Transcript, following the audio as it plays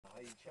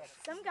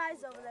Some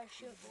guys over there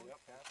shooting.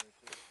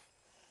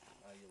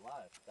 You're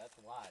live. That's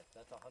live.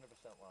 That's 100%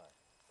 live.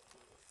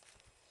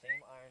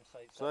 Same iron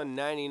sight. It's not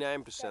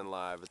 99%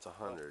 live. It's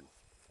 100.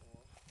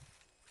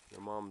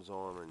 Your mom's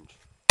orange.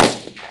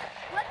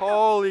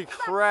 Holy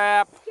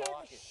crap! Scared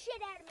the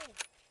shit out of me.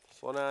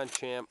 Slow down,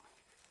 champ.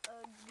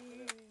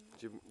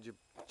 Did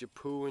you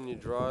poo in your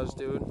drawers,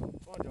 dude?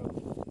 I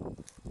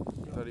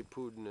thought he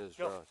pooed in his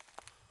drawers.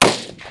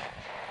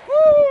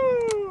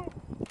 Woo!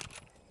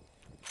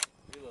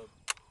 Reload.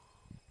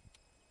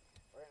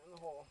 Right in the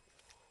hole.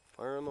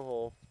 Fire in the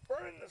hole.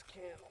 Burn this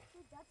candle.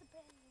 Dude, that's a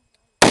bad.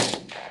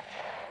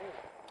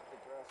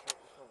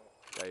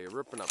 Yeah, you're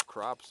ripping up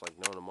crops like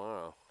no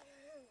tomorrow.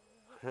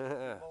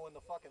 Mowing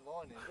the fucking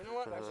lawn in. You know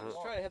what? I'm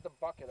just trying to hit the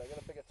bucket. I got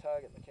a bigger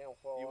target and the candle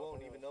fall You off.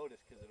 won't even notice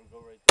because it'll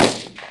go right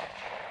through.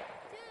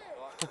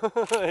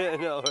 Yeah,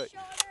 no,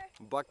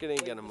 bucket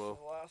ain't gonna move.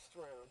 Last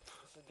round.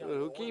 Dude,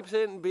 who keeps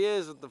hitting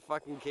beers with the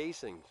fucking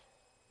casings?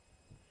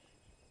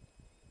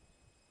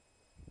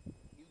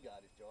 You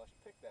got it, Josh.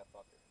 Pick that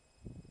fucker.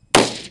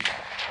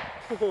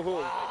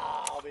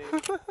 Wow, baby.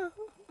 Here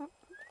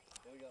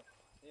we go.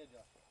 Here,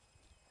 Josh.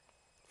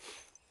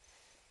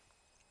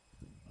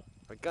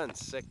 My gun's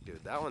sick,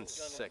 dude. That one's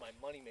This gun sick. is my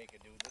money maker,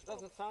 dude. It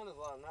doesn't sound as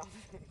loud now.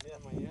 Yeah,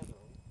 my ears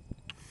are.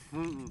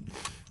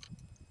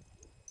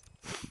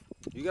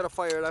 You gotta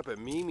fire it up at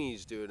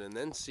Mimi's, dude, and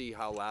then see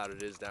how loud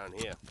it is down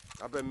here.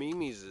 Up at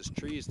Mimi's, there's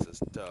trees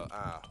to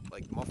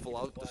like muffle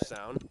out the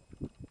sound.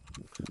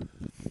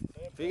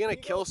 If you're gonna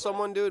kill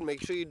someone, dude, make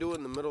sure you do it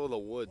in the middle of the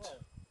woods.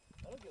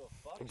 I don't give a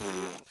fuck. It's a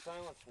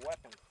silenced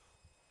weapon.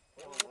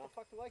 What the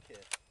fuck do I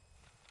care?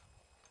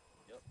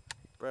 Yep.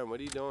 Brian, what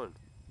are you doing?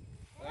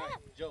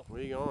 Alright, Joe.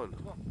 Where are you going?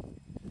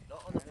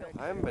 Not on the film.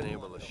 I haven't been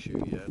able to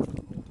shoot yet. What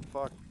the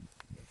fuck?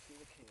 Let's see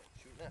the kid.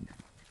 Shoot that.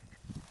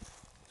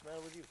 What's the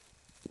matter with you?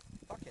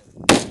 Fuck him.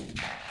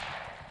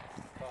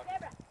 Fuck.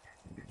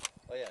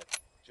 Oh yeah,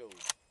 Joe,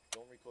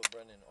 don't record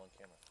Brendan on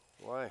camera.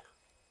 Why?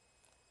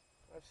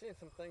 I've seen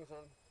some things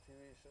on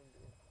TV.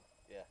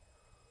 Yeah.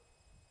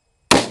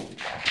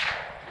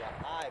 You're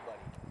high,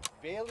 buddy.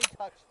 Barely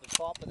touch the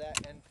top of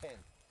that end pin.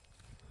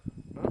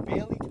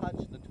 Barely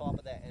touch the top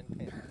of that end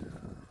pin.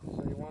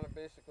 So you want to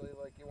basically,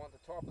 like, you want the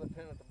top of the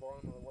pin at the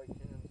bottom of the white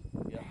cans.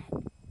 Yep.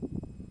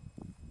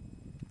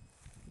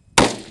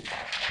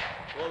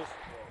 Close.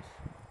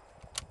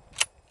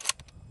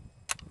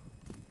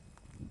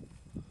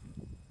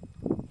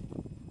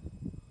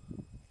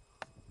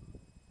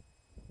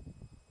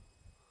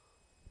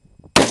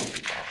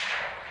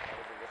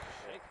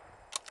 Shake.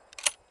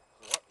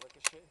 What?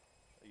 Ricochet?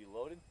 Are you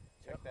loaded?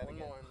 Check that One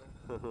again. more in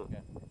there.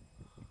 Okay.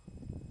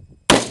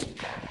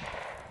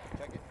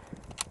 Check it.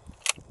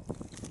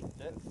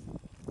 That's it.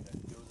 Okay,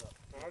 goes up.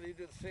 Now how do you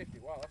do the safety?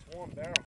 Wow, that's one barrel.